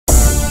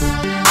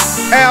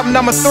Album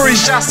number 3.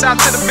 Shouts out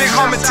to the big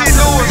homie T.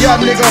 Lewis. Yeah,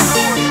 nigga.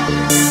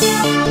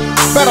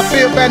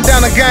 Battlefield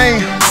bandana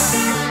gang.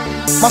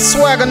 My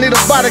swagger need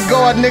a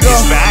bodyguard, nigga.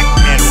 He's back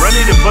and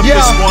ready to put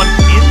this one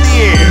in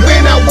the air.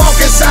 When I walk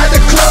inside the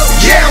club,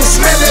 yeah, I'm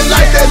smelling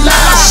like that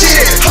live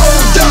shit.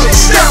 Hold up,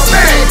 step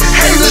back,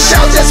 haters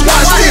shout, just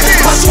watch this.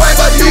 My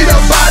swagger need a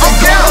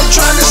bodyguard. I'm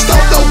trying to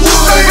stomp the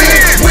wood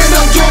in. When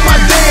I'm doing my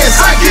dance,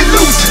 I get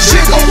loose,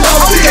 shit go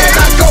off in.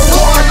 I go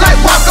hard like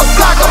Waka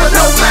Flocka, I'm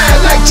no man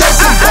like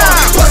Jason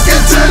Bourne.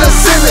 Fucking to the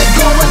ceiling,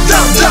 going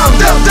dumb, dumb,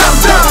 dumb, dumb,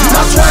 dumb.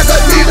 My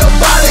swagger need a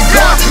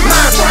bodyguard.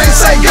 My brain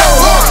say go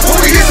hard. When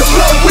we hit the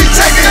floor, we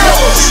take it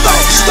over.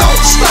 Stomp, stomp,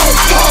 stomp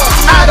hard.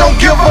 I don't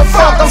give a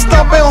fuck, I'm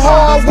stomping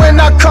hard when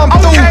I come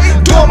through.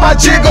 Doing my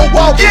jiggle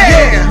walk,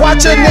 yeah.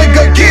 Watch a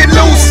nigga get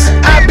loose.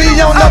 I be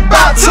on the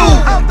bout to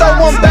throw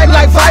one back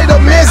like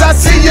vitamins. I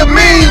see you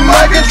mean,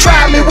 muggin',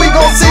 try me. We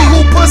gon' see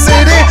who puts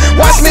it in.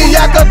 Watch me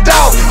yak a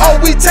dog. Oh,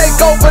 we take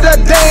over the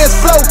dance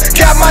floor.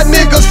 Got my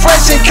niggas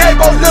fresh and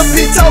cable. Lil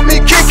P told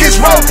me kick his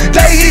rope.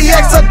 Day he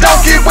acts a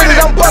don't get with it.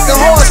 I'm bucking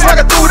hard,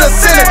 swagger through the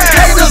ceiling.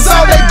 Haters,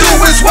 all they do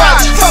is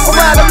watch. Fuck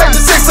around and make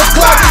it 6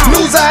 o'clock.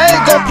 News I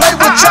ain't gon' play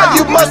with y'all.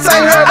 You must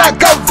ain't heard I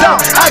go down.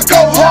 I go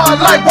hard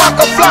like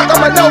Waka Flocka.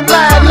 I'm a no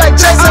line like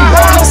Jason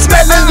Bourne. I'm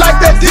smelling like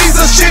that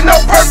diesel shit. No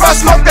perp, I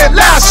smoke that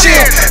loud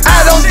shit.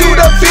 I don't do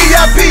the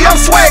VIP. I'm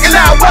swagging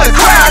out where the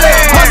crowd at.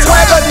 My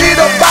swagger need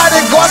a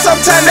bodyguard.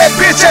 Sometimes that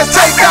bitch just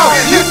take out.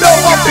 You know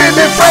I'm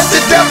feeling fresh to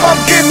death. I'm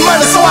getting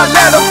money, so I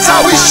let them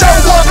talk. We show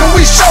up and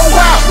we show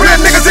out. Real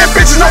niggas and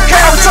bitches, no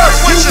characters.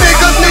 You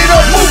niggas need a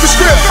movie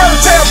script. Fairy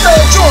tale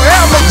thug, you an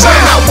amateur.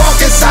 When I walk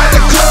inside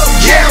the club,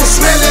 yeah, I'm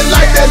smelling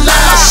like that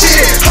live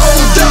shit.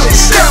 Hold up,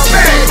 step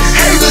back,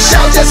 haters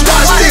shout, just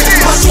watch this.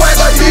 My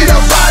swagger need a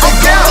bodyguard.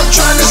 I'm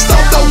trying to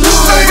stomp the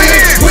wood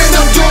in. When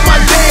I'm doing my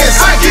dance,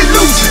 I get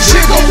loose,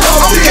 shit go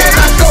off in.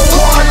 I go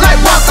hard like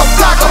Waka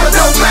Flocka, I'm a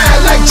no man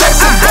like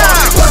Jason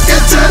Bourne.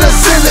 Fucking to the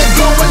ceiling,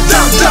 going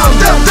dumb, dumb,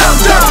 dumb, dumb,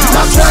 dumb.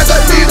 My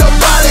swagger need a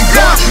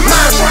bodyguard.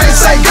 My brain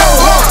say go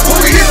hard. When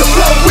we hit the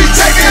floor, we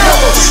take it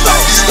over.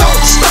 Stomp, stomp,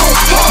 stomp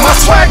hard. My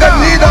swagger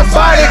need a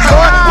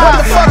bodyguard. What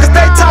the fuck is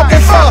they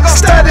talking for?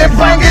 Study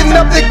bringing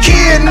up the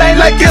kid name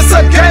like it's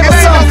a game or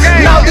something.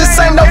 No, this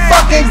ain't no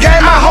fucking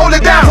game. I hold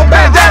it down for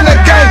bandana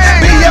gang.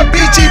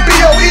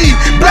 B-L-B-G-B-O-E,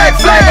 black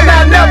flag and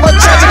I never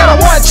change. I got a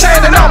 1 chain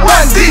and I'm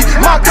 1D.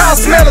 My car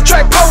smell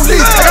attract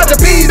police. I got the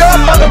beat up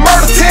on the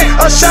murder tent.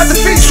 A shot to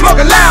feet,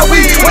 smoking loud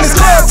weed. When it's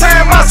club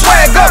time, my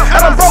swag up. I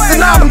done broke the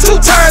knob, I'm 2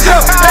 turns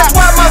up. That's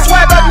why my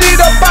swagger need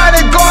a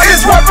bodyguard.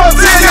 It's worth a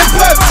zillion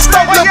plus.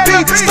 Stomp the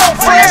beat, stomp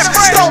fresh,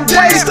 stomp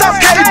days, stomp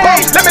cable.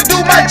 Let me do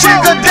my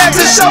jigger dance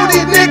and show these